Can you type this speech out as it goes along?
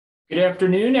Good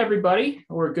afternoon, everybody,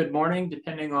 or good morning,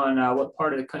 depending on what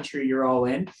part of the country you're all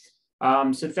in.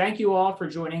 So thank you all for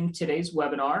joining today's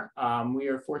webinar. We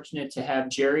are fortunate to have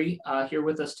Jerry here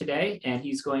with us today, and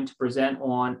he's going to present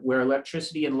on where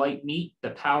electricity and light meet, the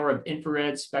power of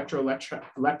infrared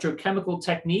electrochemical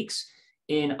techniques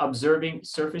in observing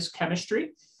surface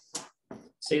chemistry.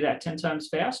 Say that 10 times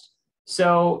fast.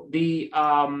 So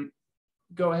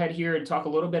go ahead here and talk a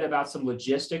little bit about some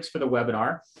logistics for the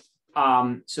webinar.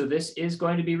 So this is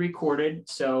going to be recorded.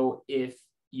 So if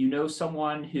you know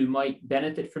someone who might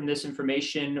benefit from this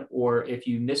information, or if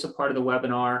you miss a part of the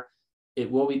webinar, it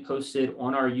will be posted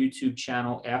on our YouTube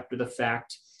channel after the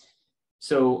fact.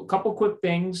 So a couple quick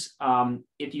things.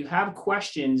 If you have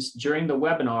questions during the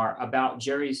webinar about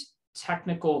Jerry's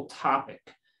technical topic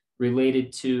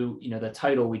related to the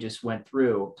title we just went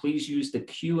through, please use the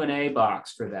Q&A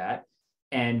box for that.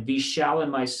 And Vishal and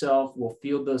myself will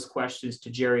field those questions to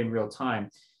Jerry in real time.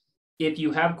 If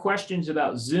you have questions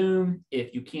about Zoom,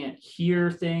 if you can't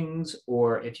hear things,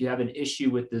 or if you have an issue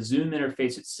with the Zoom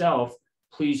interface itself,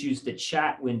 please use the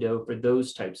chat window for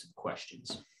those types of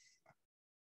questions.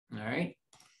 All right.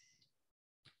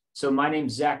 So my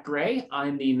name's Zach Gray.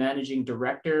 I'm the Managing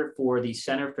Director for the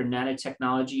Center for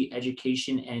Nanotechnology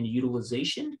Education and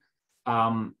Utilization.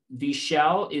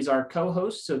 Vishal is our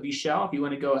co-host. So Vishal, if you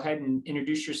want to go ahead and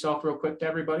introduce yourself real quick to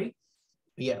everybody.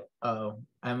 Yeah,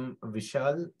 I'm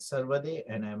Vishal Sarvade,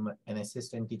 and I'm an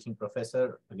assistant teaching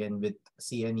professor, again, with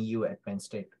CNEU at Penn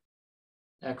State.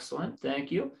 Excellent,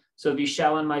 thank you. So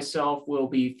Vishal and myself will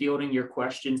be fielding your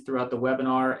questions throughout the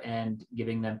webinar and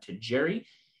giving them to Jerry.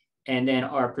 And then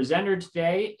our presenter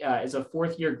today is a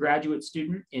fourth-year graduate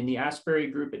student in the Asbury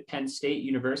group at Penn State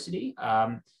University.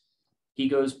 He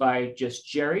goes by just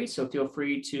Jerry, so feel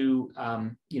free to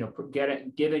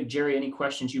give Jerry any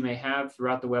questions you may have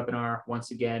throughout the webinar.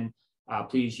 Once again,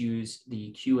 please use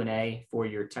the Q&A for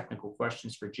your technical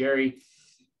questions for Jerry.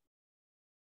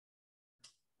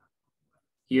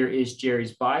 Here is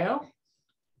Jerry's bio.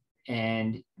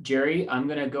 And Jerry, I'm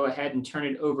going to go ahead and turn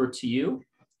it over to you.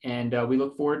 And we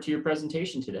look forward to your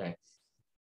presentation today.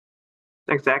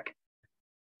 Thanks, Zach.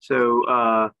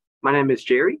 So my name is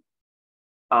Jerry.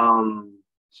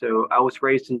 So I was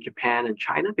raised in Japan and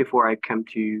China before I came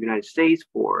to United States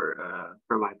for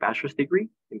my bachelor's degree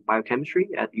in biochemistry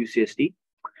at UCSD.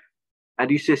 At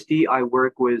UCSD, I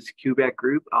work with QBAC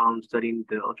group on studying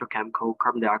the electrochemical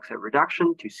carbon dioxide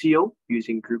reduction to CO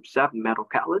using group 7 metal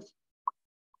catalysts.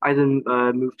 I then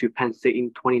moved to Penn State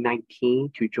in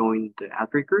 2019 to join the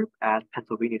Asbury group at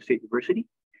Pennsylvania State University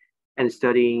and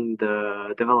studying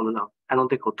the development of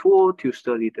analytical tool to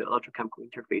study the electrochemical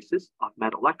interfaces of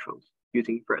metal electrodes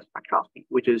using infrared spectroscopy,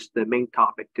 which is the main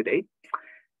topic today.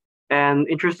 And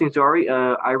interesting story,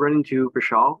 I ran into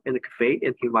Vishal in the cafe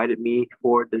and he invited me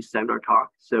for this seminar talk.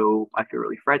 So I feel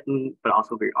really threatened, but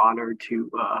also very honored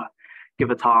to give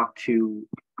a talk to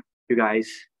you guys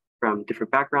from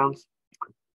different backgrounds.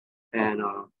 And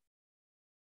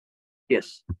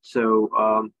yes,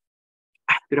 so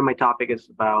today my topic is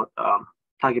about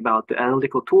talking about the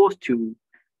analytical tools to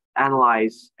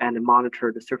analyze and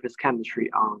monitor the surface chemistry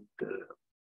on the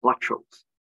electrodes.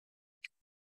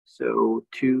 So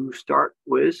to start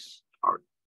with our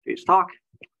today's talk,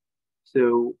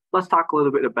 so let's talk a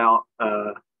little bit about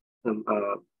some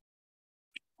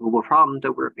global problems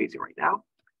that we're facing right now.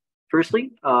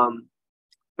 Firstly,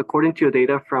 according to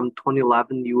data from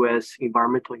 2011 US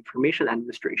Environmental Information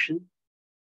Administration,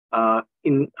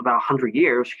 in about 100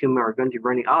 years, humans are going to be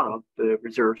running out of the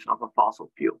reserves of fossil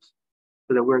fuels.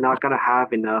 So that we're not going to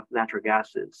have enough natural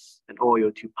gases and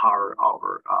oil to power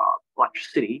our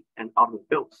electricity and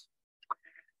automobiles.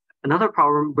 Another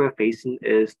problem we're facing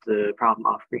is the problem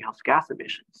of greenhouse gas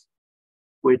emissions,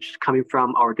 which coming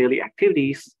from our daily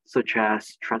activities, such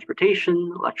as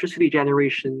transportation, electricity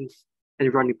generations,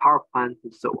 and running power plants,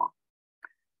 and so on.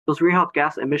 Those greenhouse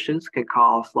gas emissions can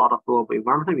cause a lot of global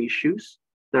environmental issues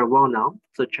that are well known,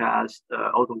 such as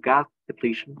ozone gas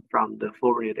depletion from the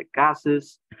fluorinated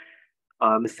gases.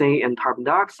 Methane and carbon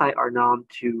dioxide are known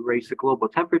to raise the global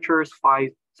temperatures by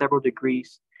several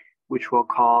degrees, which will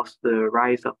cause the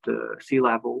rise of the sea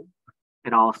level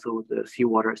and also the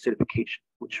seawater acidification,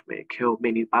 which may kill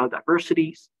many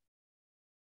biodiversities.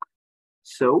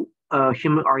 So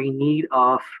humans are in need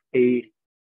of a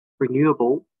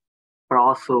renewable, but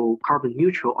also carbon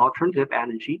neutral alternative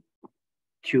energy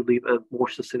to live a more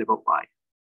sustainable life.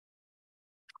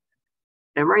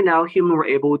 And right now, humans were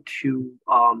able to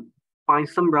find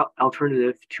some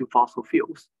alternative to fossil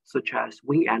fuels, such as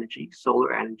wind energy,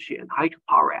 solar energy, and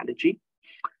hydropower energy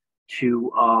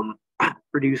to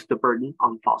reduce the burden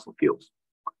on fossil fuels.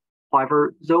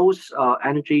 However, those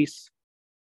energies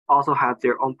also have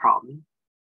their own problem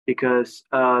because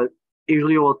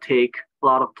usually it will take a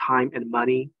lot of time and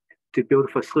money to build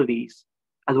facilities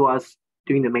as well as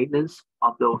doing the maintenance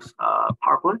of those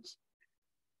power plants.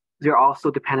 They're also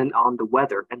dependent on the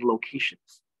weather and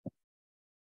locations.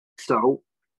 So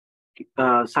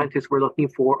scientists were looking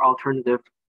for alternatives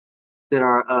that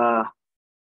are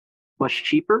much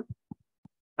cheaper,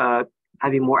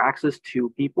 having more access to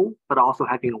people, but also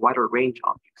having a wider range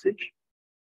of usage.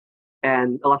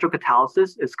 And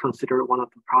electrocatalysis is considered one of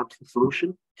the promising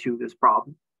solutions to this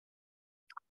problem.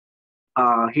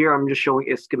 Here I'm just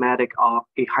showing a schematic of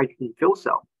a hydrogen fuel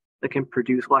cell that can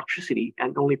produce electricity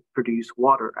and only produce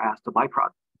water as the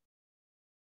byproduct.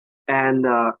 And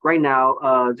right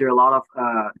now, there are a lot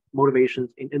of motivations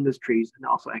in industries and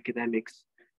also academics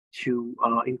to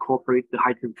incorporate the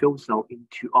hydrogen fuel cell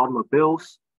into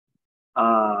automobiles,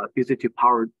 use it to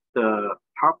power the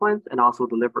power plants, and also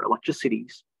deliver electricity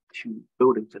to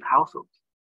buildings and households.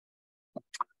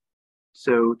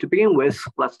 So to begin with,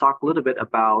 let's talk a little bit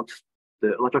about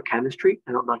the electrochemistry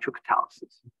and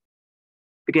electrocatalysis.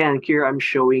 Again, here I'm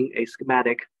showing a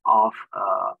schematic of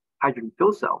hydrogen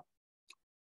fuel cell.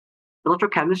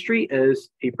 Electrochemistry is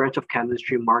a branch of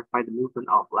chemistry marked by the movement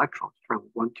of electrons from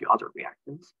one to other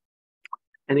reactants.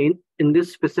 And in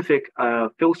this specific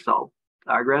fuel cell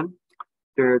diagram,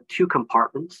 there are two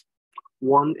compartments.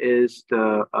 One is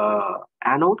the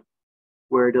anode,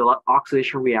 where the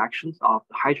oxidation reactions of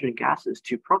the hydrogen gases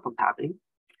to protons happening.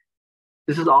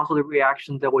 This is also the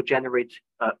reaction that will generate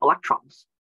electrons,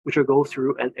 which will go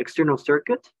through an external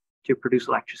circuit to produce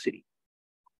electricity.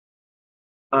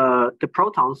 The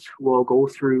protons will go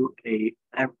through an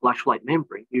electrolyte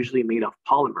membrane, usually made of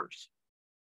polymers,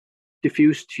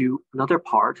 diffuse to another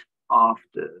part of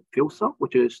the fuel cell,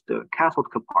 which is the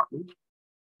cathode compartment,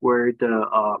 where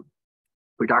the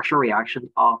reduction reaction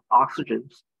of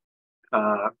oxygens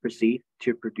proceed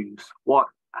to produce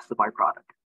water as the byproduct.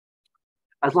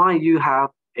 As long as you have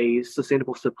a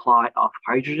sustainable supply of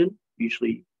hydrogen,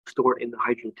 usually stored in the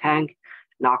hydrogen tank,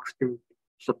 and oxygen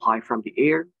supply from the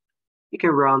air, you can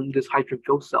run this hydrogen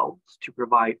fuel cells to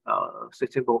provide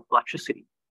sustainable electricity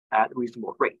at a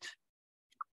reasonable rate.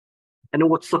 And then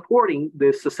what's supporting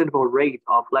this sustainable rate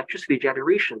of electricity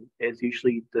generation is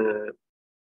usually the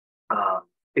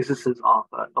existence of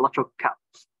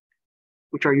electrocatalysts,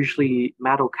 which are usually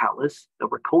metal catalysts that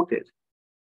were coated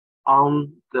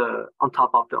on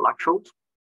top of the electrodes.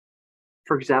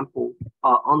 For example,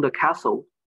 on the cathode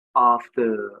of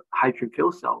the hydrogen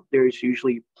fuel cell, there is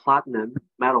usually platinum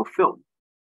metal film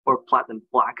or platinum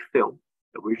black film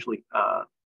that we usually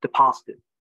deposited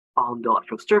on the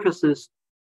electrode surfaces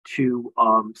to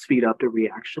speed up the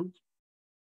reactions.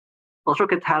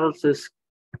 Electrocatalysis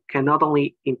can not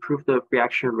only improve the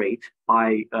reaction rate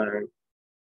by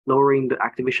lowering the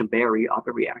activation barrier of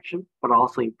the reaction, but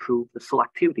also improve the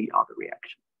selectivity of the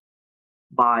reaction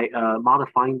by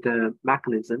modifying the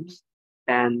mechanisms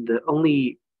and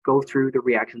only go through the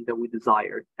reaction that we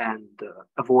desire and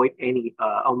avoid any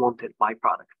unwanted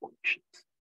byproduct formations.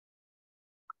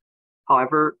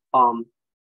 However,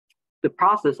 the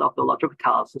process of the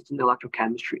electrocatalysis in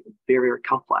electrochemistry is very, very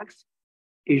complex.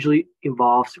 It usually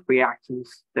involves reactants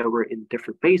that were in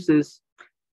different phases,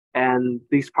 and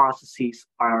these processes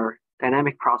are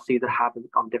dynamic processes that happen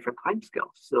on different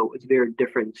timescales. So it's very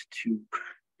different to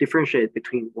differentiate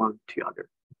between one to other.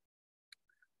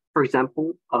 For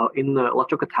example, in the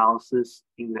electrocatalysis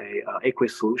in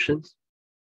aqueous solutions,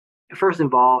 it first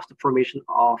involves the formation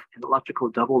of an electrical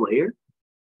double layer.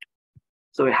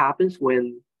 So it happens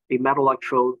when a metal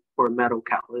electrode or a metal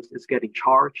catalyst is getting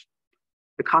charged.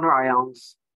 The counter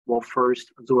ions will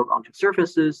first absorb onto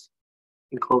surfaces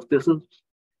in close distance,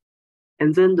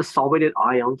 and then the solvated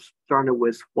ions surrounded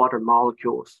with water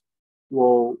molecules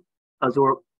will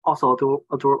also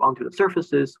absorb onto the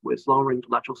surfaces with long-range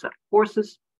electrostatic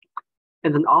forces.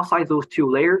 And then outside those two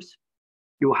layers,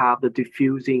 you'll have the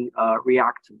diffusing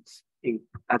reactants in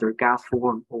either gas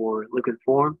form or liquid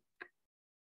form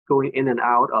going in and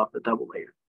out of the double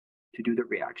layer to do the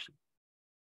reaction.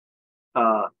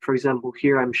 For example,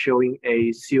 here I'm showing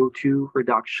a CO2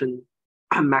 reduction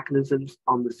mechanisms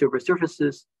on the silver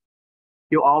surfaces.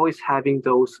 You're always having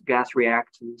those gas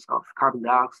reactants of carbon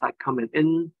dioxide coming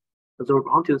in, absorb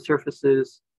onto the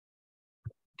surfaces,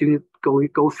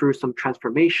 go through some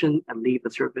transformation and leave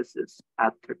the surfaces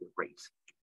at different rates.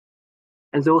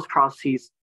 And those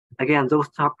processes, again, those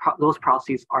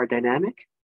processes are dynamic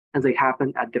and they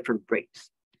happen at different rates.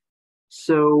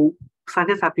 So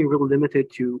scientists have been really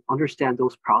limited to understand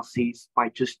those processes by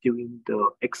just doing the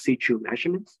ex situ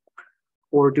measurements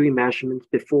or doing measurements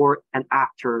before and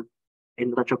after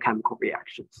in electrochemical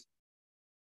reactions.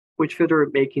 which further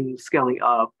making scaling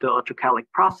up the electrocatalytic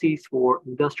process for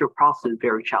industrial process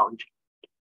very challenging.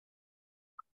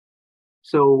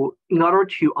 So in order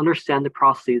to understand the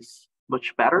process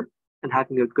much better and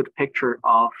having a good picture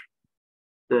of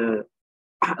the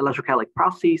electrocatalytic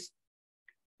process,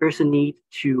 there's a need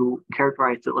to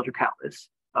characterize the electrocatalyst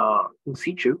in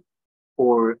situ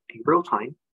or in real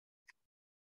time.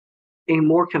 A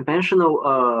more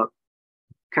conventional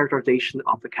characterization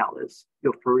of the catalyst,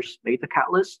 you'll first make the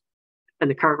catalyst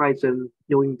and characterize them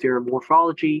knowing their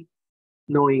morphology,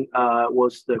 knowing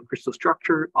what's the crystal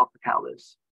structure of the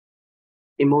catalyst.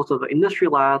 In most of the industry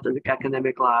labs and the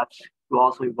academic labs, will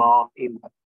also involve in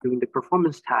doing the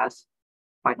performance tests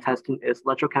by testing its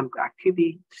electrochemical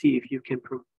activity, see if you can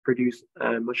produce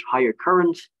a much higher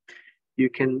current. You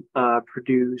can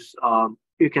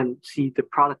you can see the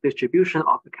product distribution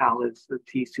of the catalyst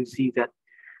to see that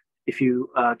if you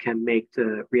can make the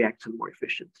reactant more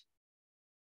efficient.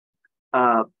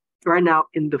 Right now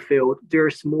in the field,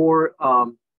 there's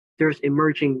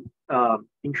emerging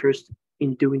interest in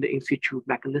doing the in situ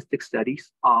mechanistic studies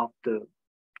of the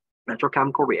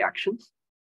electrochemical reactions,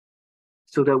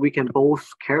 so that we can both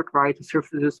characterize the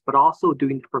surfaces, but also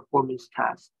doing the performance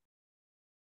test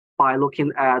by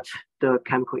looking at the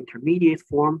chemical intermediate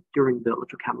form during the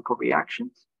electrochemical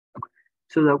reactions,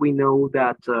 so that we know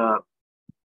that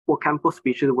what chemical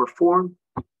species were formed,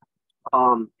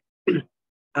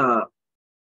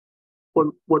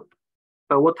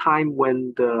 what time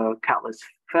when the catalyst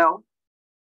fell,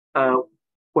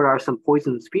 what are some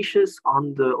poison species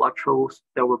on the electrodes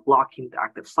that were blocking the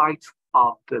active sites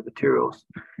of the materials,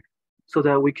 so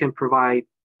that we can provide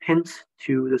hints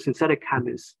to the synthetic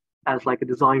chemists as like a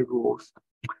design rules,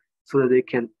 so that they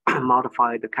can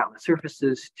modify the catalyst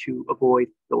surfaces to avoid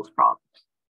those problems.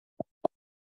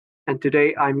 And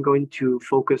today I'm going to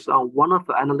focus on one of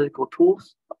the analytical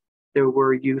tools that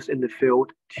were used in the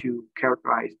field to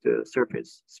characterize the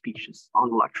surface species on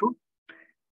the electrode.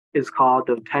 It's called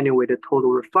the attenuated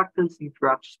total reflectance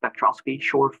infrared spectroscopy,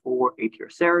 short for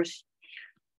ATR-SARS,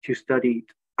 to study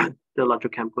the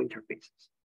electrochemical interfaces.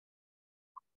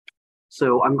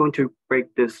 So I'm going to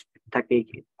break this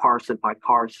technique in parts and by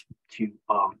parts to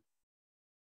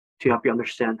help you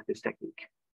understand this technique.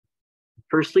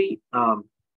 Firstly,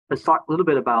 let's talk a little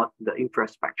bit about the infrared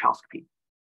spectroscopy.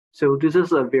 So this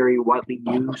is a very widely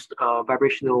used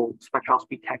vibrational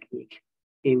spectroscopy technique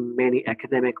in many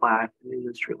academic labs and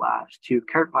industry labs to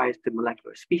characterize the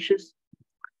molecular species.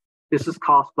 This is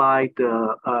caused by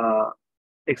the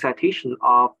excitation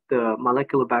of the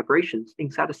molecular vibrations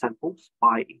inside the samples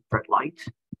by infrared light.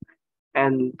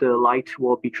 And the light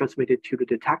will be transmitted to the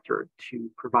detector to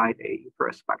provide a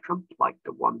infrared spectrum like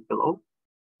the one below.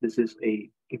 This is a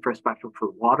infrared spectrum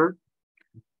for water.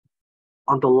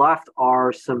 On the left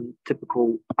are some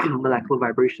typical molecular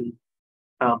vibration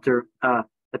that are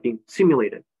being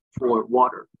simulated for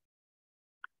water.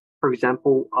 For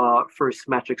example, for a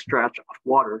symmetric stretch of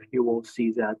water, you will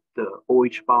see that the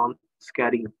OH bond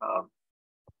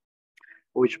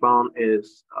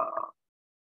is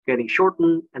getting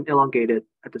shortened and elongated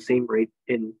at the same rate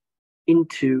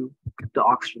into the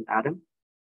oxygen atom.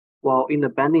 While in the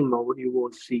bending mode, you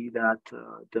will see that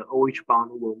the OH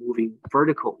bond will moving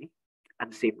vertically at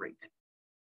the same rate.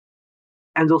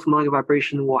 And those molecular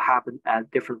vibrations will happen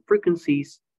at different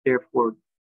frequencies, therefore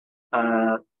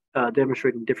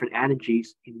demonstrating different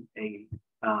energies in a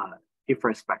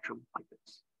infrared spectrum like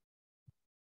this.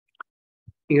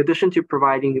 In addition to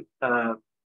providing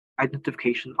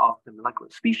identification of the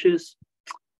molecular species,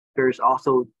 there's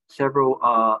also several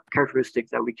characteristics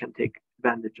that we can take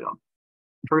advantage of.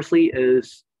 Firstly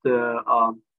is the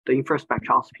infrared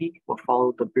spectroscopy will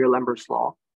follow the Beer-Lambert's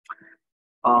law.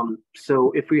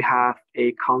 So if we have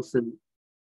a constant,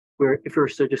 if we're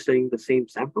just studying the same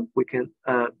sample, we can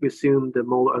assume the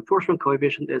molar enforcement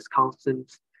coefficient is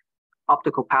constant,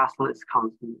 optical path length is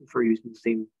constant if we're using the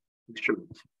same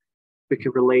instrument. We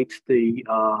can relate the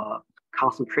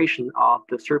concentration of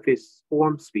the surface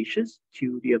form species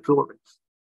to the absorbance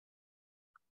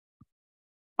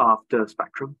of the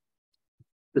spectrum.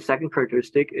 The second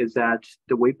characteristic is that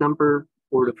the wave number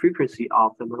or the frequency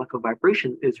of the molecular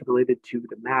vibration is related to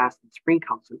the mass and spring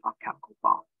constant of chemical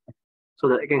bond. So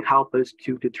that it can help us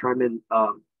to determine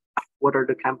what are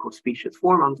the chemical species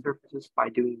formed on the surfaces by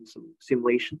doing some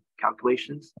simulation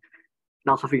calculations,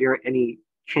 and also figure out any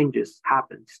changes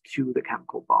happens to the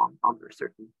chemical bond under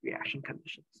certain reaction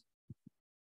conditions.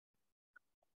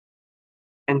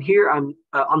 And here I'm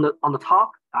on the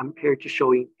top, I'm here to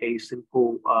showing a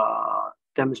simple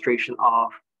demonstration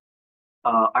of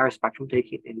iris spectrum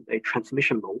taking in a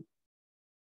transmission mode.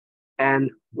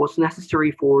 And what's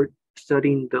necessary for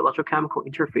studying the electrochemical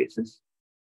interfaces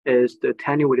is the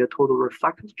attenuated total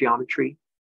reflectance geometry.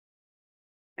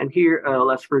 And here,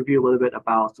 let's review a little bit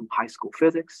about some high school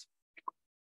physics.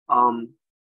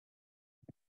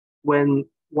 When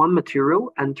one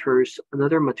material enters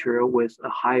another material with a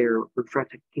higher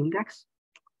refractive index,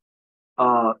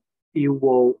 you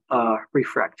will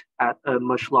refract at a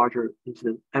much larger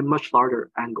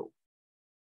angle.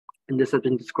 And this has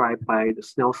been described by the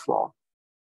Snell's law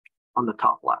on the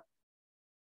top left.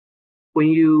 When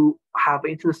you have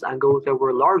incidence angles that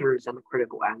were larger than the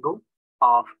critical angle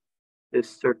of this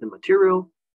certain material,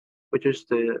 which is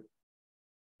the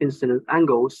incidence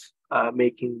angles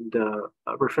making the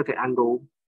reflected angle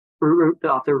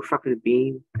of the reflected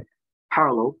beam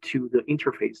parallel to the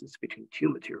interfaces between two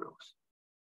materials,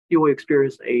 you will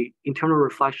experience an internal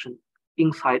reflection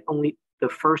inside only the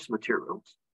first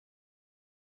materials.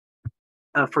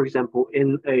 For example,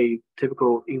 in a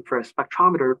typical infrared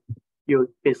spectrometer,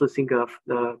 you basically think of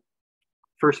the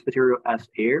first material as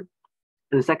air,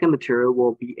 and the second material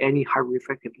will be any high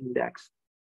refractive index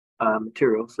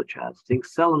materials such as zinc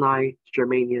selenide,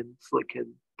 germanium,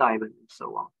 silicon, diamond, and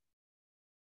so on.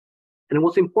 And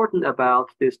what's important about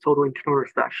this total internal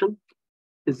reflection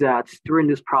is that during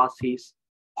this process,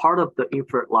 part of the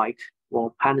infrared light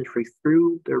will penetrate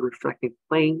through the reflecting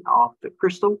plane of the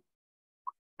crystal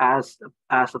as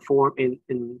a form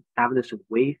in evanescent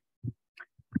wave.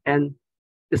 And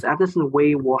this evanescent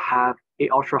wave will have a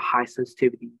ultra high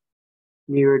sensitivity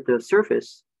near the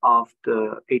surface of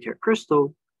the ATR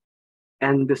crystal,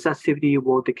 and the sensitivity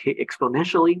will decay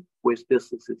exponentially with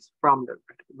distances from the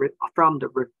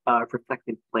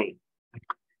reflecting plane.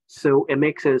 So it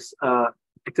makes us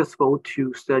accessible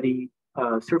to study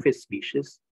surface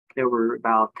species that were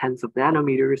about tens of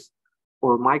nanometers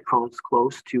or microns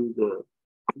close to the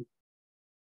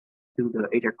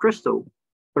ATR crystal,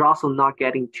 but also not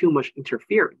getting too much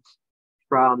interference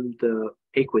from the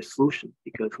aqueous solution,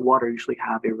 because water usually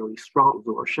have a really strong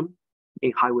absorption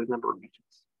in high wave number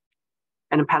regions.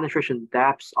 And the penetration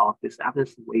depths of this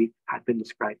evanescent wave have been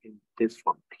described in this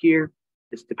form here.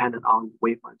 It's dependent on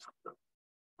wavelengths of the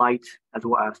light as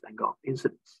well as the angle of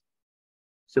incidence.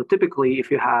 So typically,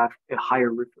 if you have a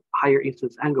higher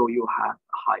incidence angle, you'll have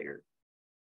a higher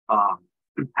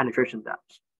penetration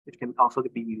depth, which can also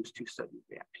be used to study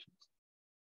reactions.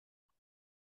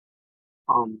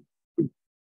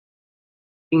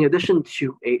 In addition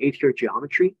to a ATR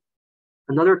geometry,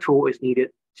 another tool is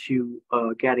needed to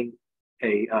getting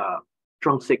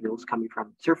strong signals coming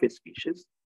from surface species.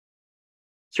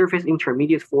 Surface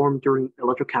intermediate form during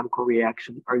electrochemical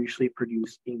reaction are usually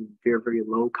produced in very, very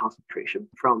low concentration,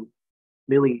 from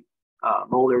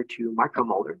millimolar to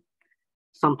micromolar,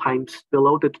 sometimes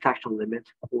below the detection limit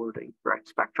for the infrared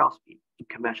spectroscopy in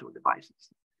conventional devices.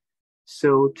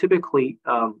 So typically,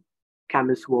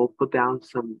 chemists will put down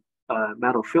some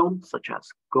metal film, such as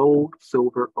gold,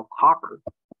 silver, or copper,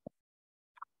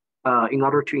 in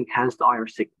order to enhance the IR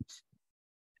signals.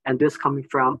 And this coming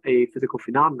from a physical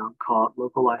phenomenon called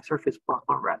localized surface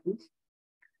plasma resonance.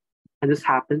 And this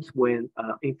happens when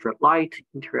infrared light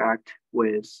interact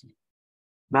with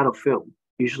metal film,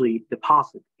 usually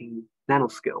deposit in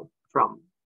nanoscale from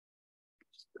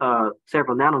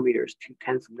several nanometers to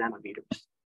tens of nanometers.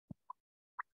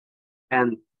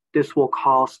 And this will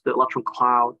cause the electron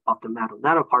cloud of the metal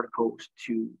nanoparticles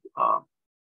to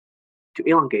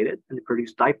elongate it and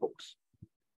produce dipoles,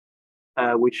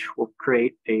 which will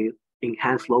create a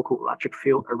enhanced local electric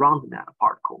field around the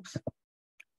nanoparticles.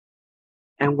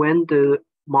 And when the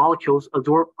molecules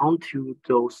absorb onto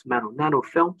those metal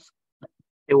nanofilms,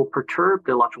 it will perturb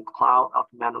the electron cloud of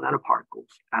the metal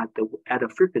nanoparticles at a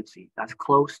frequency that's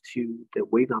close to the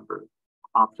wave number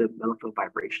of the molecular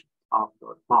vibration of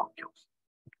the molecules.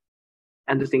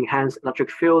 And this enhanced electric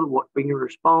field will bring a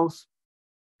response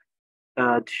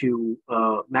to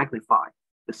magnify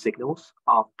the signals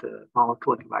of the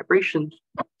molecular vibrations.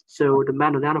 So the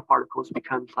metal nanoparticles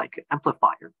becomes like an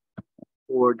amplifier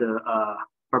for the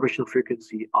vibrational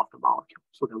frequency of the molecule,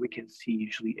 so that we can see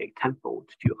usually a 10-fold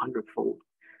to 100-fold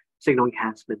signal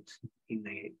enhancement in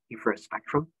the infrared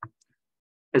spectrum.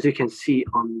 As you can see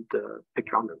on the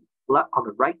picture on the left, on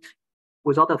the right,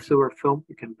 without the silver film,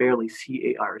 you can barely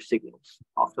see AR signals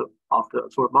of the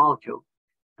absorbed molecule.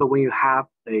 But when you have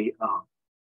a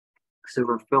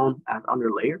silver film as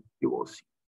underlayer, you will see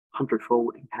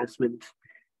 100-fold enhancement.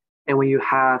 And when you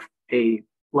have a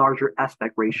larger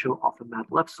aspect ratio of the metal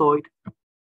ellipsoid,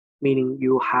 meaning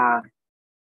you have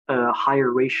a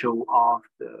higher ratio of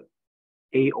the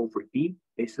A over B,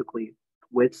 basically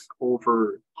width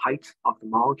over height of the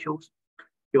molecules,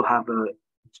 you'll have a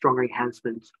stronger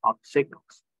enhancement of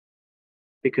signals.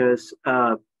 Because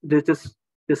this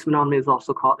phenomenon is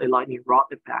also called a lightning rod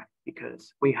effect,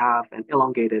 because when you have an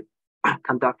elongated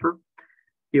conductor,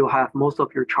 you'll have most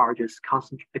of your charges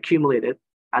accumulated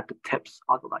at the tips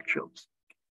of the electrodes.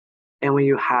 And when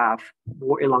you have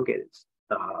more elongated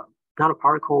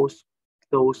nanoparticles,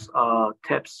 those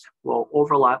tips will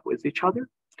overlap with each other.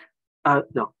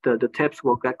 No, the tips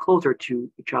will get closer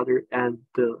to each other, and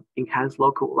the enhanced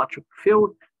local electric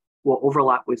field will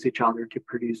overlap with each other to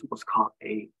produce what's called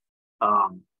a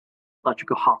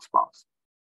electrical hotspots,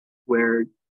 where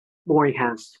more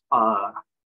enhanced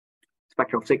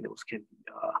spectral signals can be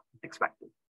expected.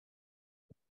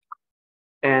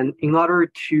 And in order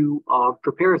to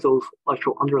prepare those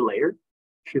electro underlayer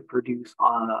to produce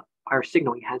higher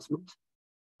signal enhancement,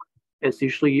 it's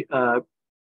usually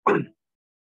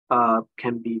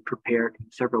can be prepared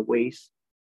in several ways,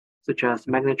 such as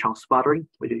magnetron sputtering,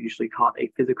 which is usually called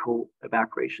a physical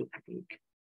evaporation technique,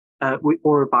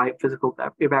 or by physical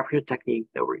evaporation technique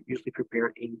that were usually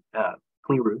prepared in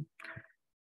clean room.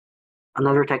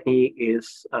 Another technique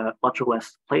is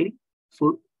electrolysis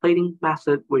plating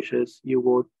method, which is you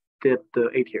will dip the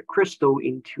ATR crystal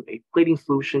into a plating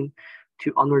solution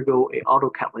to undergo a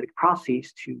autocatalytic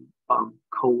process to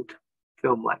coat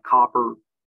film like copper,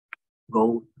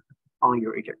 gold on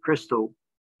your ATR crystal.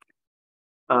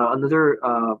 Another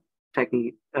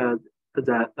technique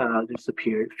that just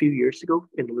appeared a few years ago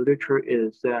in the literature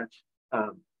is that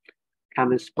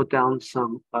chemists put down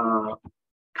some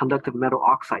conductive metal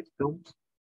oxide films.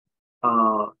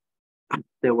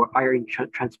 They were iron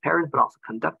transparent but also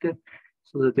conductive,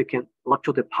 so that they can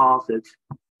electrodeposit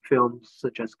films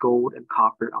such as gold and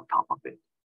copper on top of it.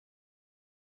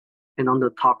 And on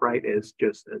the top right is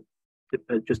just a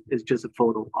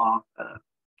photo of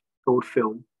gold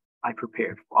film I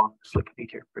prepared on silicon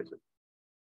ATR prism.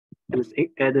 And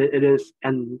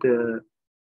the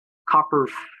copper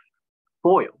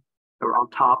foil that are on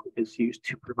top is used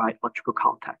to provide electrical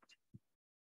contact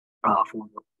for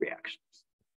the reactions.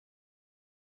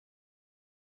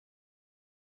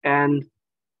 And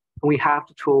we have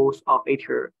the tools of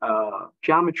ATR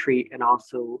geometry and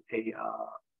also a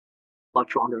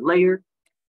electro underlayer.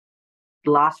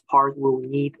 The last part we'll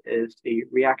need is a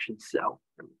reaction cell,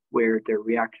 where the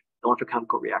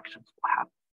electrochemical reactions will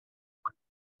happen.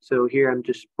 So here I'm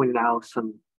just pointing out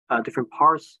some different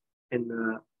parts in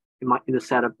the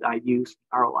setup that I use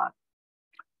in our lab.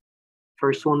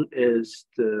 First one is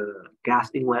the gas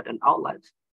inlet and outlet.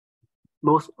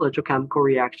 Most electrochemical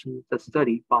reactions that's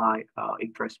studied by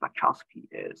infrared spectroscopy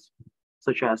is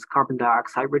such as carbon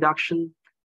dioxide reduction,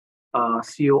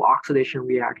 CO oxidation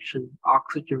reaction,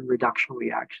 oxygen reduction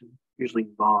reaction, usually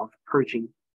involve purging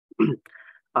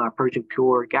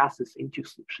pure gases into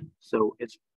solution. So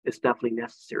it's definitely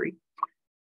necessary.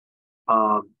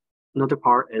 Another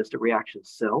part is the reaction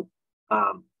cell.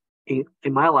 In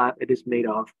my lab, it is made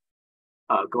of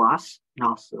glass and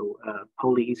also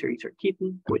polyether ether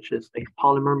ketone, which is a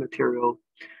polymer material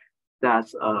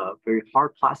that's a very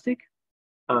hard plastic,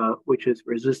 which is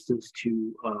resistant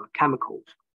to chemicals,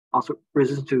 also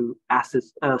resistant to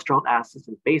acids, strong acids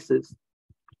and bases.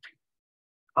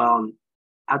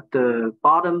 At the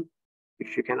bottom,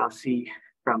 which you cannot see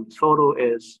from this photo,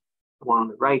 is the one on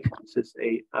the right. This is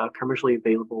a commercially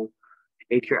available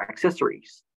ATR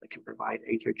accessories that can provide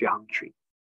ATR geometry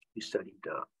to study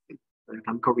the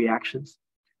chemical reactions.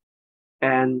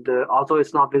 And although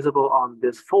it's not visible on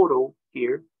this photo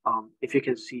here, if you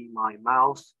can see my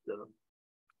mouse, the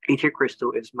ATR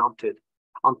crystal is mounted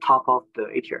on top of the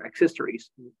ATR accessories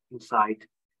inside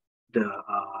the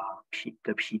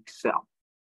peak cell.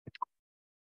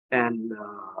 And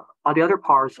all the other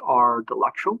parts are the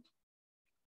electrodes.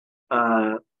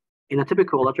 In a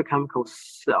typical electrochemical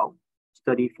cell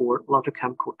study for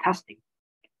electrochemical testing,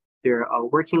 there are a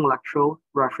working electrode,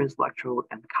 reference electrode,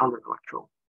 and counter electrode.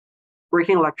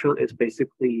 Working electrode is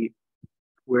basically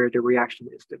where the reaction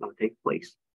is going to take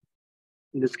place.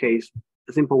 In this case,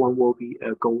 the simple one will be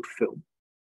a gold film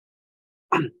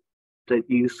that's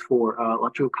used for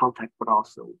electrical contact, but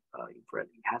also infrared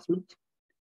enhancement.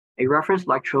 A reference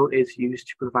electrode is used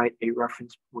to provide a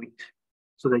reference point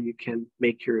so that you can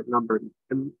make your number,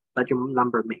 let your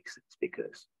number make sense,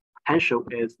 because potential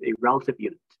is a relative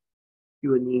unit. You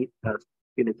will need a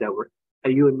unit that were,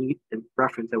 you will need a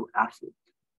reference that were absolute.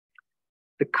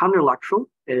 The counter electrode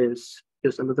is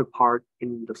just another part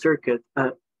in the circuit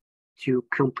to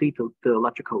complete the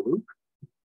electrical loop.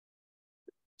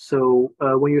 So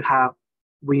when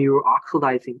you're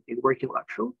oxidizing a working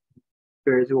electrode,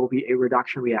 there will be a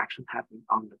reduction reaction happening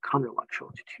on the counter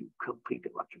electrode to complete the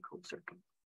electrical circuit.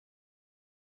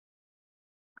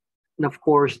 And of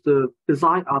course, the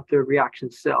design of the reaction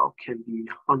cell can be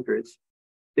hundreds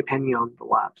depending on the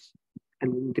labs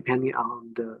and depending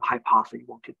on the hypothesis you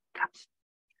want to test.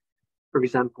 For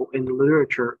example, in the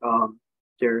literature,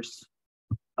 there's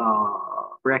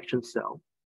reaction cell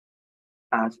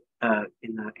as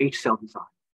in the H cell design.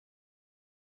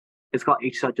 It's called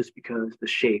H cell just because the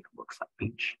shape looks like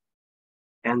H.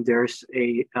 And there's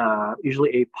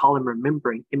usually a polymer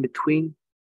membrane in between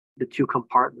the two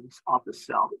compartments of the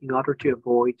cell in order to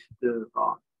avoid the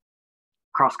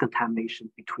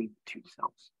cross-contamination between the two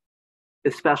cells.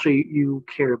 Especially you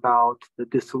care about the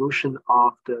dissolution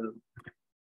of the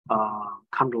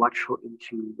counter electrode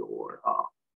into your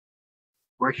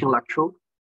working electrode,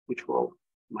 which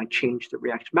might change the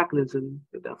reaction mechanism.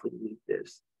 You definitely need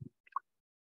this.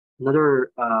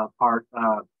 Another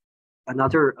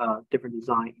different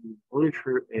design in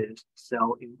literature is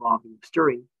cell involving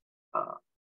stirring,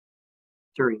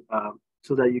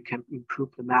 so that you can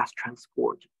improve the mass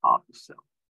transport of the cell.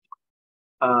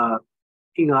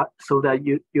 So that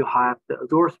you have the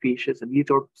adsorbed species and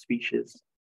desorbed species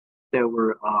that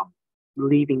were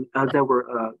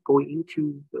going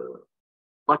into the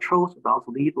electrodes, but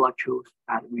also leave electrodes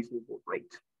at a reasonable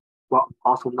rate, while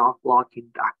also not blocking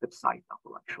the active site of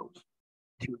electrodes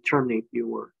to terminate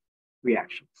your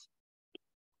reactions.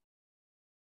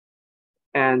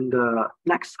 And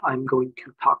next, I'm going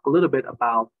to talk a little bit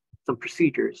about some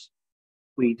procedures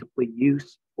we typically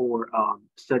use for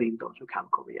studying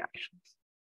electrochemical reactions.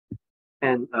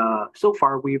 And so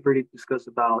far, we've already discussed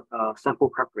about sample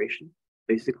preparation.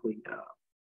 Basically,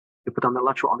 you put on the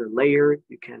electrode on the layer,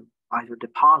 you can either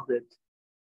deposit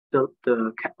the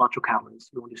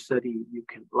electrocatalyst you want to study, you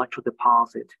can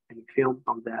electrodeposit any film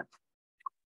on that.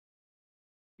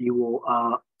 You will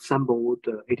assemble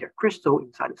the ATR crystal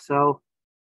inside the cell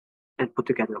and put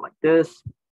together like this.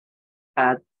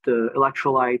 Add the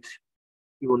electrolyte,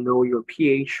 you will know your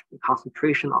pH, the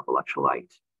concentration of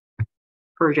electrolyte.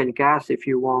 Purge any gas if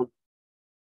you want.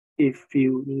 If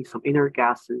you need some inert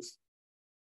gases,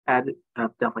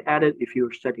 definitely add it. If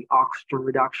you're studying oxygen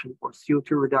reduction or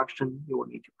CO2 reduction, you will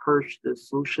need to purge the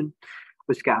solution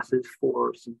with gases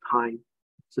for some time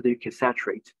so that you can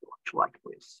saturate the electrolyte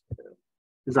with the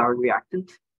desired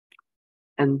reactant.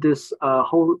 And this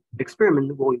whole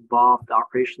experiment will involve the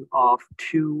operation of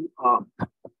two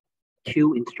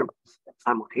instruments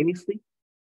simultaneously.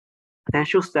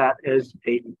 Potentiostat is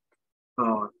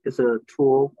a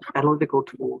tool, analytical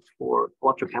tool for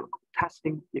electrochemical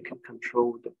testing. You can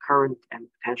control the current and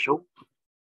potential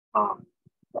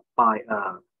by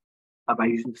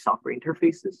using software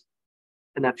interfaces.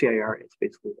 And FTIR is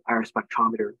basically the IR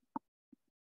spectrometer.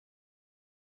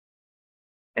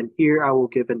 And here I will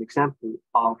give an example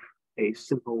of a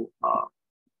simple,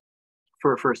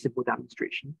 for a simple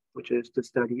demonstration, which is the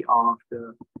study of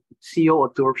the CO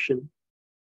absorption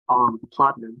on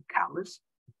platinum catalyst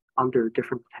under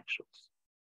different potentials.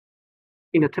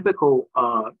 In a typical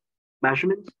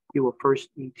measurement, you will first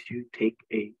need to take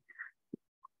a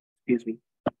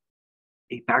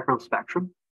background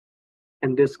spectrum.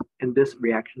 And in this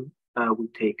reaction, we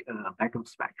take a background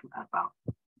spectrum at about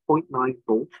 0.9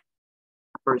 volt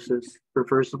versus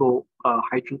reversible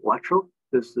hydrogen electrode.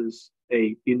 This is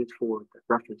a unit for the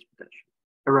reference potential,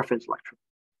 a reference electrode.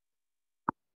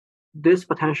 This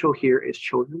potential here is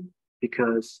chosen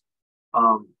because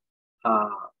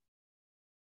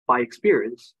by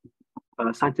experience,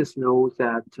 scientists know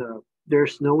that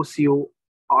there's no CO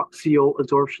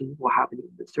absorption will happen in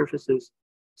the surfaces.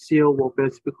 CO will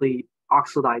basically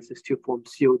oxidizes to form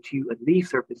CO2 and leave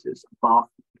surfaces above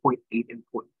 0.8 and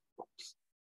 0.4 volts.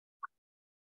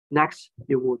 Next,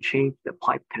 you will change the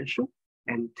applied potential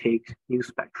and take new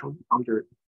spectrum under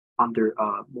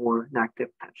more negative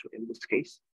potential in this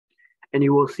case. And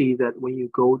you will see that when you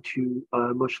go to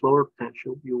a much lower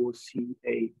potential, you will see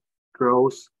a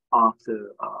growth of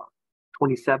the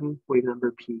 27 wave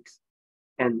number peaks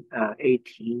and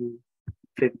 18,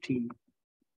 50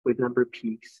 wave number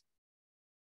peaks.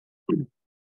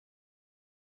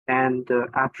 And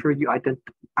after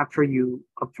you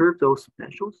observe those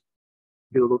potentials,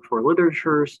 you look for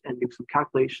literatures and do some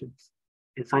calculations.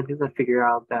 And scientists have figured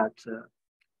out that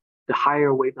the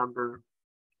higher wave number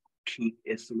peak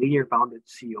is the linear bounded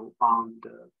CO on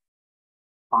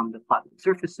the platinum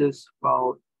surfaces,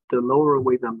 while the lower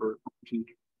wave number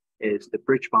peak is the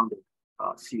bridge bounded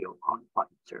CO on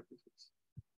platinum surfaces.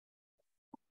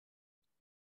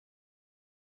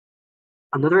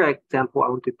 Another example I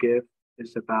want to give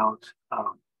is about,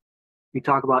 we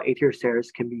talk about ATR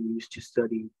series can be used to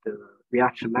study the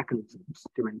reaction mechanisms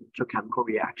during electrochemical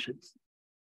reactions.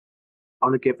 I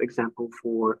want to give example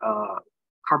for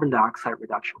carbon dioxide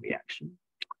reduction reaction.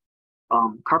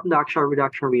 Carbon dioxide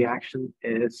reduction reaction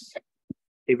is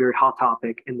a very hot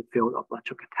topic in the field of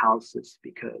electrocatalysis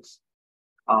because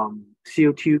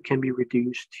CO2 can be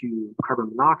reduced to carbon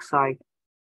monoxide,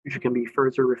 which can be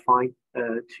further refined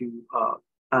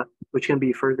which can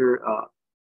be further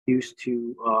used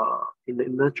to in the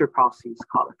industrial process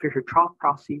called the Fischer-Tropsch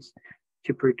process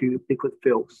to produce liquid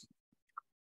fuels.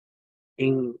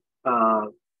 In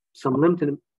some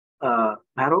limited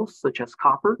metals such as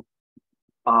copper,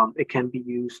 it can be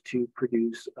used to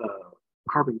produce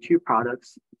carbon tube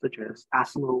products such as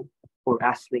acetyl or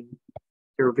ethylene.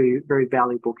 They're very, very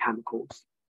valuable chemicals,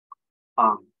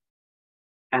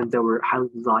 and they were highly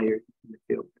desired in the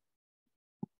field.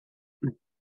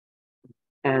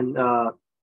 And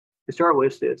to start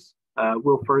with this,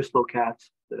 we'll first look at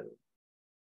the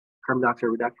carbon dioxide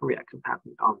reduction reaction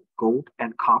happening on gold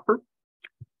and copper.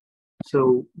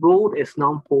 So gold is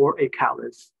known for a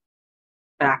catalyst,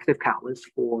 active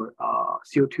catalyst for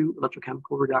CO2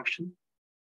 electrochemical reduction,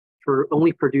 for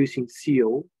only producing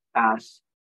CO as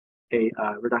a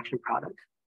reduction product.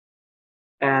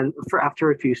 And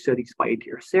after a few studies by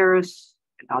A.T.R. Saris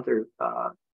and other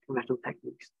conventional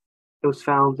techniques, it was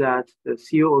found that the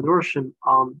CO absorption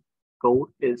on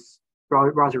gold is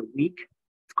rather weak.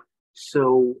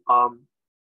 So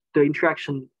the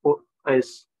interaction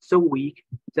is so weak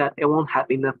that it won't have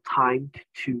enough time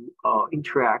to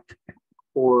interact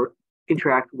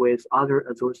with other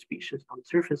adsorbed species on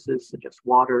surfaces such as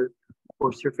water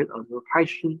or surface adsorbed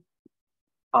hydrogen,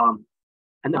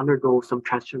 and undergo some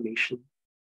transformation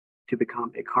to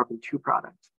become a carbon two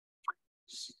product.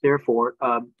 Therefore,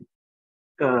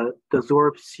 the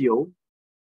absorbed CO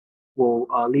will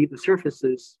leave the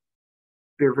surfaces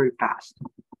very, very fast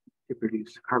to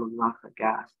produce carbon monoxide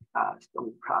gas as the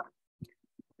only product.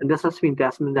 And this has been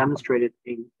demonstrated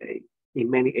in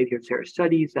many A.T.R. Saris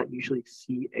studies that usually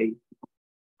see a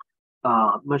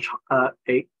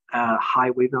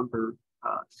high wave number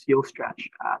CO stretch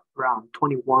at around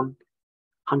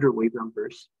 2100 wave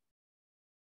numbers.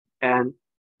 And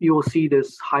you will see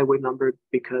this high wave number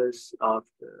because of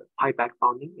the pi back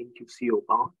bonding into CO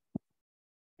bond,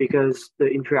 because the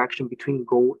interaction between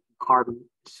gold and carbon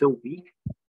is so weak,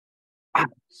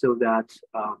 so that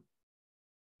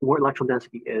more electron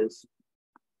density is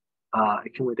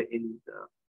accumulated in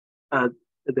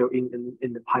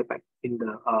the pi back in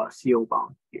the CO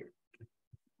bond here.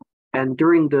 And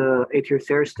during the A.T.R.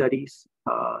 Saris studies,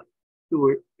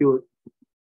 you will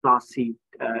not see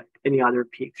any other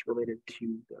peaks related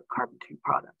to the carbon two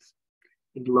products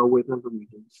in the low wave number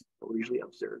regions that we usually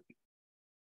observe.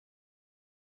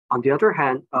 On the other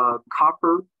hand,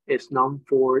 copper is known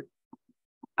for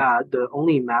the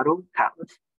only metal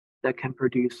catalyst that can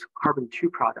produce carbon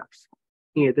two products,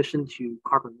 in addition to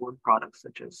carbon one products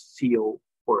such as CO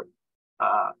or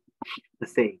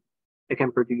methane. It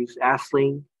can produce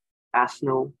ethylene,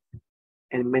 acetyl,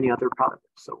 and many other products,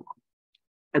 so on.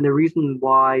 And the reason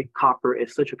why copper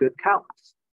is such a good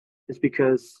catalyst is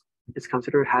because it's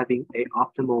considered having a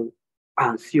optimal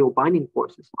CO binding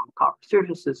forces on copper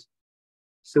surfaces,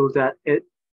 so that it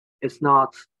is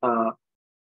not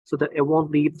so that it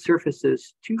won't leave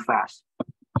surfaces too fast,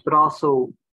 but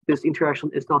also this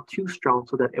interaction is not too strong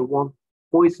so that it won't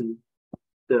poison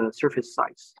the surface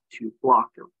sites to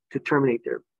block them, to terminate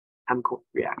their chemical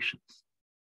reactions.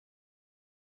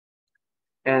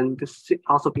 And this is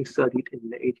also being studied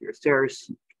in the A.T.R. Saris,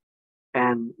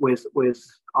 and with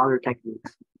other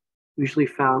techniques, we usually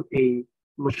found a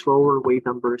much lower wave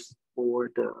numbers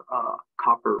for the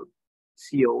copper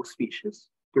CO species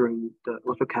during the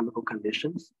electrochemical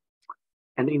conditions.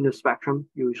 And in the spectrum,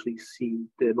 you usually see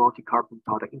the multi-carbon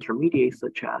product intermediates,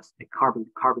 such as a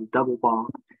carbon-carbon double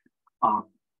bond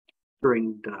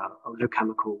during the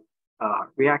electrochemical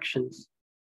reactions.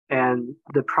 And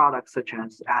the products such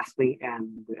as ethylene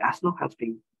and the acetyl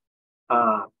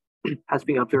has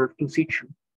been observed in situ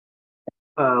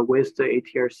with the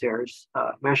A.T.R. Saris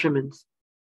measurements,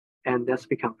 and that's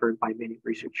been confirmed by many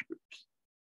research groups.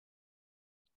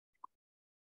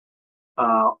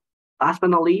 Last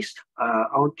but not least,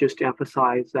 I want just to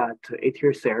emphasize that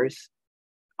A.T.R. Saris,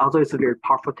 although it's a very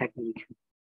powerful technique,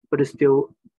 but we're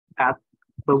still at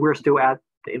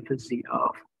the infancy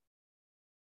of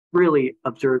really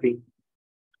observing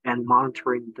and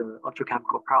monitoring the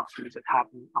electrochemical processes that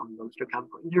happen on the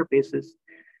electrochemical interfaces,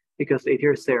 because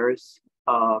A.T.R. Saris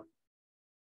can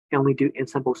only do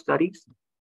in-sample studies,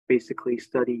 basically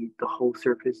study the whole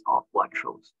surface of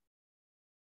electrodes.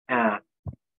 That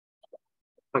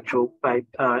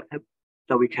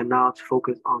we cannot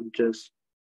focus on just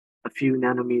a few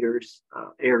nanometers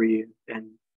area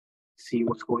and see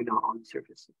what's going on the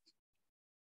surfaces.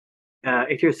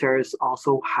 A.T.R. Saris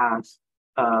also has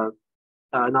not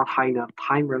high enough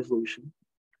time resolution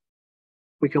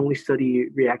we can only study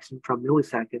reaction from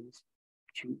milliseconds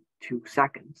to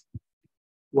seconds,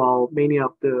 while many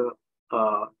of the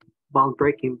bond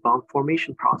breaking, bond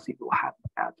formation process will happen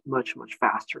at much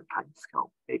faster time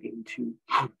scale, maybe into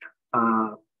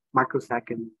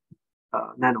microsecond,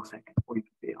 nanosecond, or even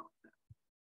beyond that.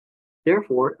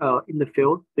 Therefore, in the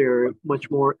field, there are much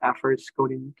more efforts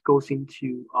goes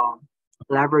into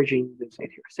leveraging this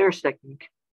ATR-Serres technique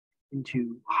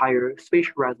into higher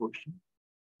spatial resolution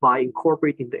by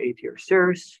incorporating the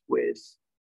ATR-Serres with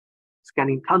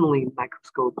scanning tunneling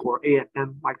microscope or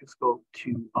AFM microscope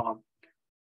to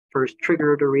first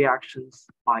trigger the reactions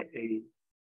by a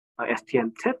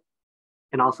STM tip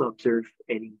and also observe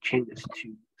any changes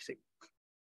to signals.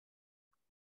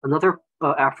 Another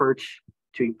effort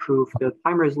to improve the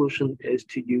time resolution is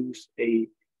to use a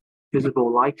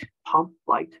visible light pump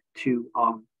light to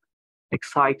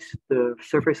excite the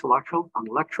surface electron on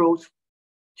electrodes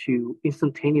to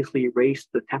instantaneously raise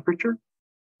the temperature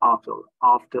of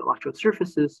the electrode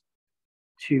surfaces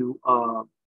to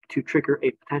trigger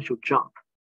a potential jump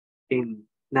in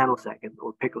nanosecond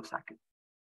or picosecond,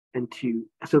 and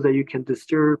so that you can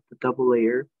disturb the double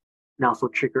layer and also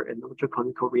trigger an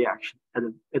electrochemical reaction at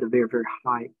a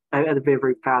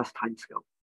very fast time scale.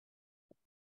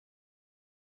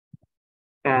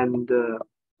 And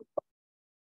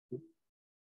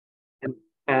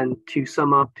to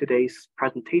sum up today's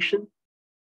presentation,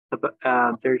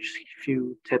 there's a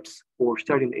few tips for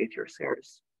studying the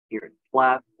ATR-Serres here in the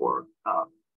lab or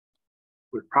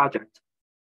with project.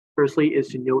 Firstly is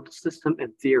to know the system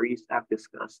and theories I've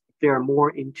discussed. There are more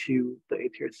into the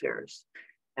ATR-Serres,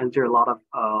 and there are a lot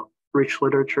of rich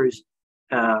literatures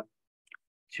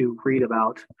to read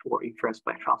about for infrared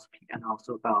spectroscopy and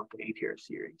also about the ATR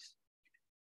series.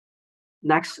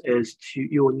 Next is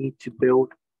you will need to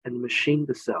build and machine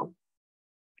the cell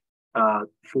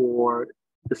for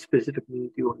the specific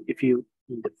need. If you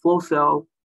need a flow cell,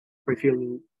 or if you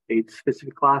need a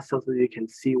specific glass cell so that you can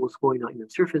see what's going on in the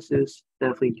surfaces,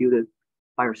 definitely do it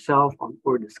by yourself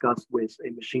or discuss with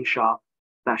a machine shop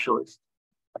specialist.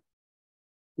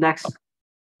 Next,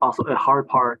 also a hard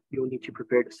part, you'll need to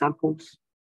prepare the samples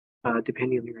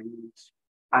depending on your needs.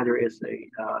 Either it's a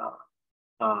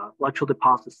electrode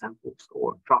deposit samples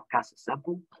or drop acid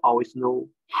sample. Always know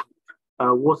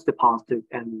what's deposited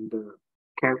and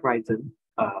characterize them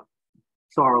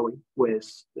thoroughly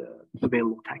with the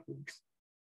available techniques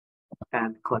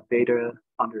and collect data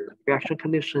under reaction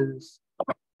conditions.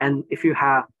 And if you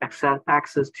have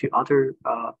access to other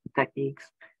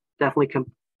techniques, definitely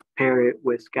compare it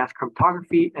with gas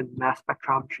chromatography and mass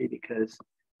spectrometry, because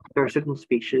there are certain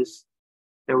species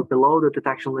that were below the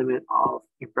detection limit of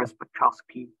infrared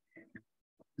spectroscopy.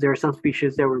 There are some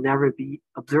species that will never be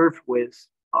observed with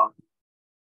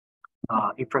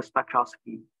infrared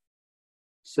spectroscopy.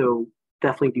 So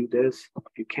definitely do this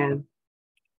if you can,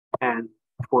 and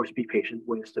of course be patient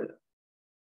with the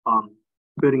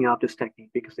building out this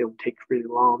technique, because it will take really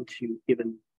long to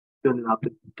even building up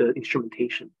the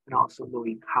instrumentation and also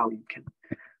knowing how you can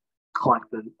collect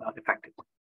them effectively.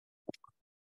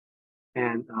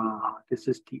 And this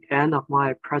is the end of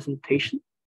my presentation.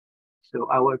 So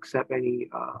I will accept any,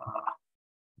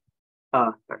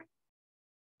 sorry.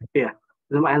 Yeah,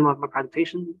 this is the end of my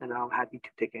presentation, and I'm happy to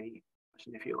take any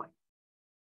question if you like.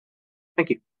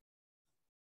 Thank you.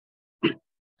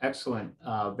 Excellent.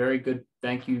 Very good.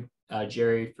 Thank you,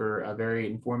 Jerry, for a very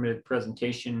informative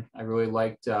presentation. I really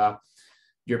liked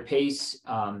your pace.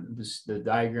 The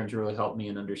diagrams really helped me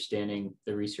in understanding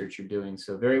the research you're doing.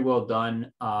 So very well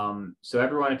done. So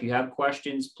everyone, if you have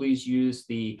questions, please use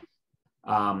the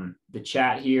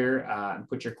chat here and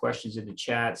put your questions in the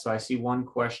chat. So I see one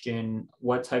question: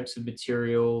 what types of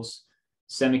materials,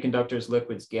 semiconductors,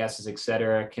 liquids, gases,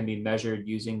 etc., can be measured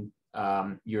using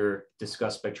your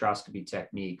discussed spectroscopy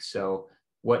technique? So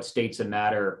what states of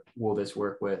matter will this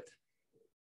work with?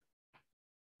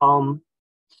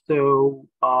 So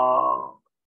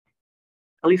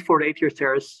at least for the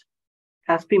ATR-Serres,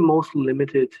 has been mostly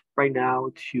limited right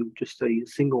now to just a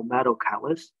single metal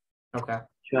catalyst. Okay.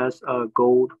 Just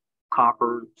gold,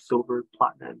 copper, silver,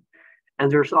 platinum.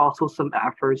 And there's also some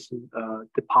efforts in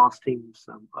depositing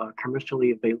some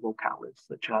commercially available catalysts,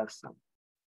 such as some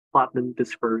platinum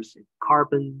dispersed in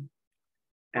carbon,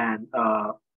 and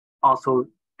also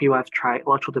people have tried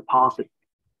electro deposit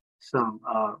some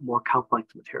more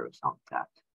complex materials on that.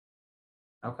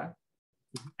 Okay.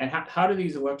 And how do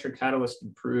these electrocatalysts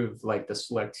improve like the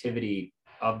selectivity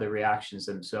of the reactions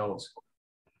themselves?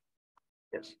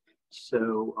 Yes.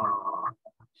 So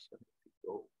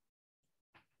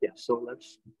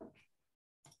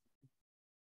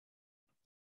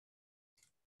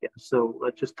so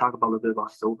let's just talk about a little bit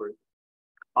about silver.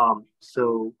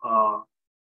 So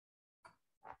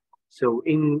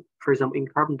for example, in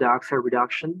carbon dioxide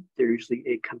reduction, there's usually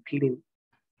a competing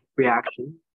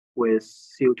reaction with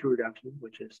CO2 reduction,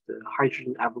 which is the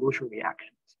hydrogen evolution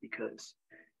reactions, because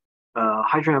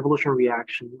hydrogen evolution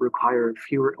reaction require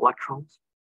fewer electrons,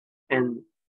 and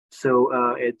so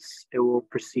it will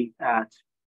proceed at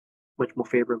much more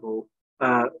favorable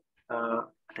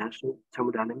potential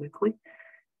thermodynamically.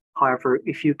 However,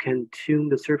 if you can tune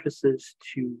the surfaces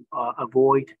to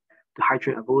avoid the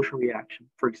hydrogen evolution reaction,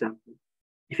 for example,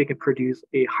 if you can produce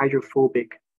a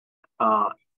hydrophobic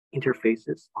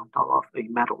interfaces on top of a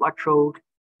metal electrode,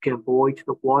 you can avoid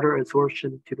the water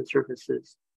absorption to the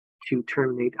surfaces to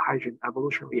terminate hydrogen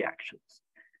evolution reactions.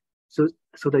 So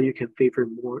that you can favor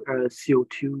more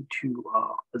CO2 to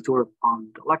absorb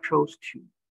on the electrodes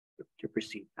to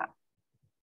proceed that.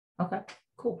 Okay,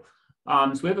 cool.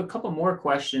 So we have a couple more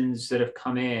questions that have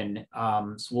come in.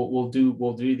 So we'll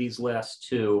do these last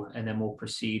two, and then we'll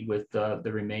proceed with the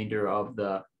remainder of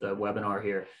the webinar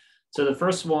here. So the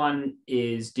first one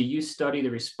is, do you study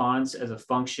the response as a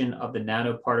function of the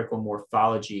nanoparticle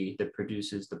morphology that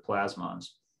produces the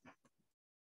plasmons?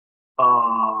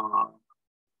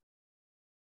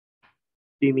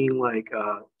 Do you mean like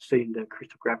studying the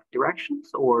crystallographic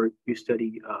directions, or you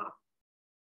study?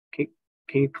 Can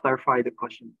you clarify the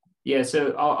question? Yeah,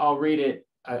 so I'll read it,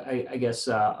 I guess,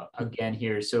 again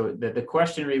here. So the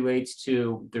question relates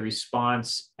to the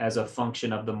response as a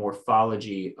function of the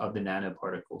morphology of the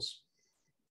nanoparticles.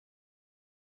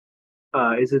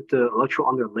 Is it the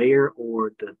electron underlayer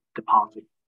or the deposited?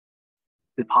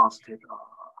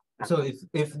 So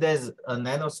if there's a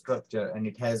nanostructure and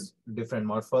it has different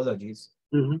morphologies,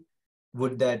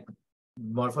 would that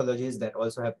morphologies that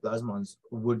also have plasmons,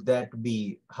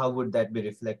 how would that be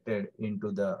reflected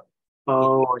into the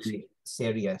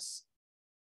series?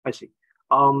 I see.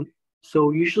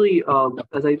 So usually,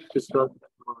 as I discussed,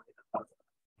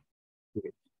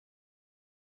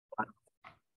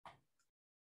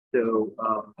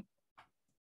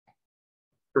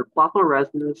 for plasma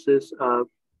resonances,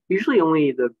 usually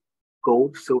only the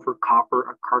gold, silver,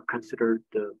 copper are considered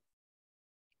the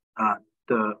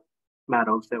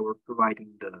metals that were providing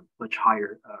the much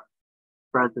higher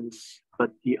resonance.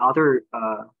 But the other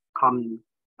common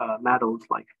metals,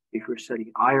 like if you're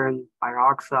studying iron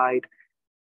oxide,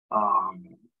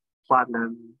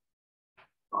 platinum,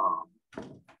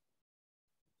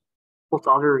 most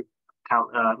other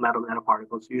metal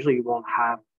nanoparticles usually won't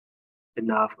have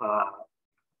enough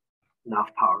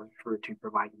power to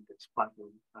provide this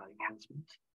platinum enhancement.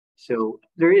 So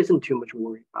there isn't too much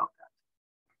worry about that.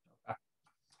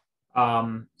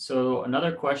 So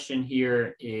another question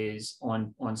here is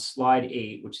on slide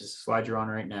 8, which is the slide you're on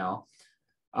right now.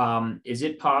 Is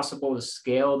it possible to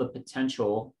scale the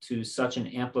potential to such an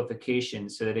amplification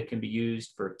so that it can be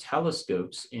used for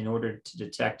telescopes in order to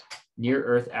detect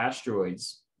near-Earth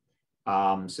asteroids?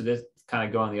 So this kind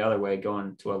of going the other way,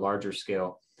 going to a larger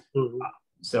scale.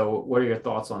 So what are your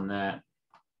thoughts on that?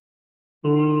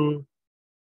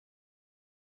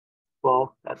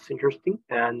 Well, that's interesting.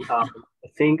 And I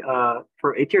think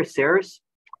for ATR series,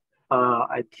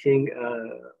 I think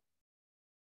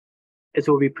it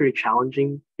will be pretty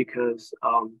challenging because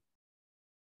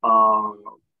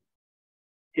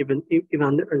even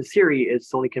in theory,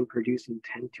 it's only can produce in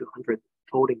 10 to 100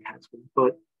 fold enhancement,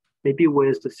 but maybe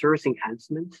with the surface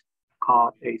enhancement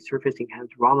called a surface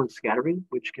enhanced Raman scattering,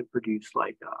 which can produce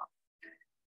like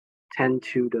 10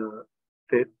 to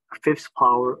the fifth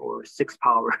power or sixth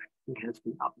power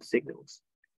enhancement of the signals.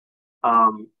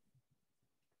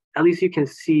 At least you can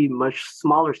see much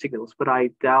smaller signals, but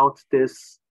I doubt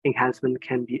this enhancement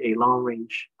can be a long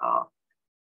range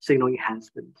signal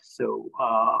enhancement. So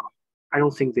I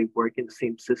don't think they work in the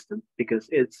same system because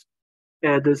it's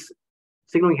this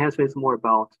signal enhancement is more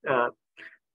about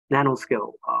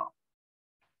nanoscale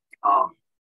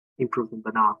improvement,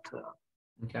 but not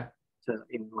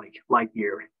in like light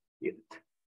year unit.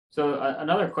 So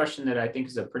another question that I think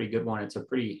is a pretty good one. It's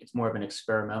more of an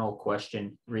experimental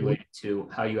question related to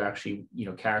how you actually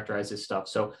characterize this stuff.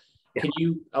 So can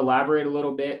you elaborate a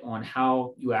little bit on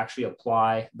how you actually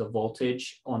apply the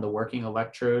voltage on the working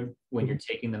electrode when you're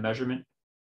taking the measurement?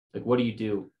 Like, what do you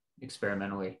do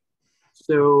experimentally?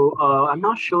 So I'm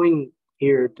not showing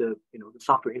here the the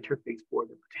software interface for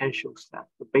the potential set,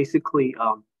 but basically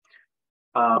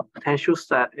potential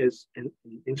set is an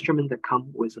instrument that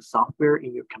comes with a software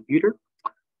in your computer.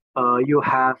 You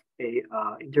have a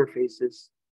interfaces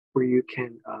where you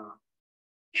can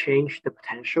change the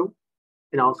potential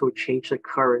and also change the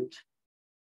current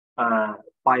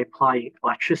by applying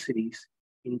electricities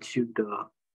into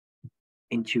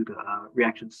into the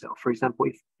reaction cell. For example,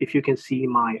 if you can see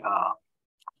my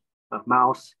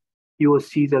mouse, you will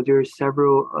see that there are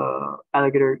several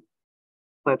alligator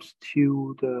clips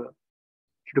to the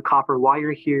copper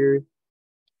wire here,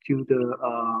 to the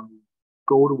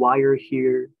gold wire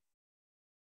here,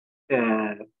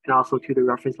 and also to the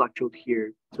reference electrode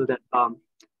here, so that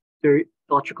they're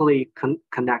electrically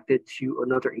connected to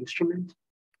another instrument,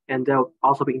 and they'll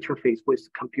also be interfaced with the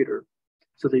computer,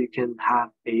 so that you can have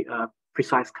a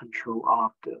precise control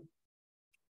of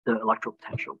the electrode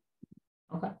potential.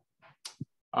 Okay.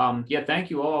 Yeah, thank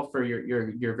you all for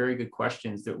your very good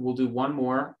questions. That we'll do one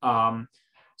more.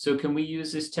 So can we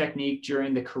use this technique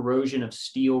during the corrosion of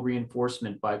steel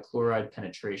reinforcement by chloride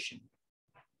penetration?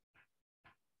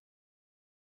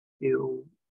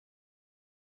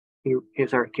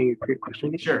 Sorry, can you repeat the question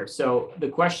again? Sure. So the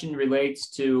question relates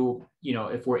to,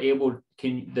 if we're able,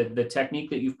 the technique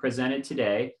that you've presented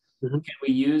today, can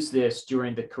we use this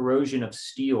during the corrosion of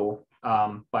steel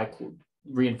by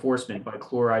reinforcement by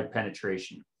chloride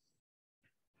penetration?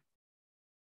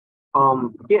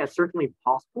 Yeah, it's certainly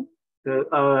possible.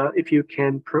 If you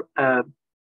can,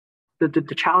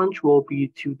 the challenge will be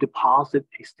to deposit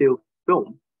a steel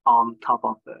film on top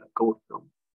of the gold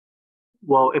film.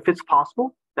 Well, if it's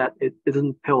possible that it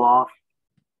doesn't peel off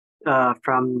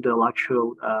from the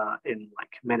electrode in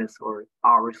like minutes or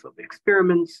hours of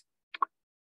experiments,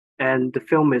 and the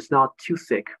film is not too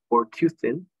thick or too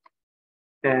thin,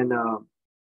 then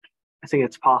I think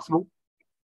it's possible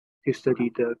to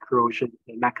study the corrosion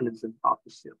mechanism of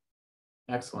the steel.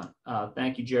 Excellent.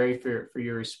 Thank you, Jerry, for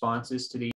your responses to these.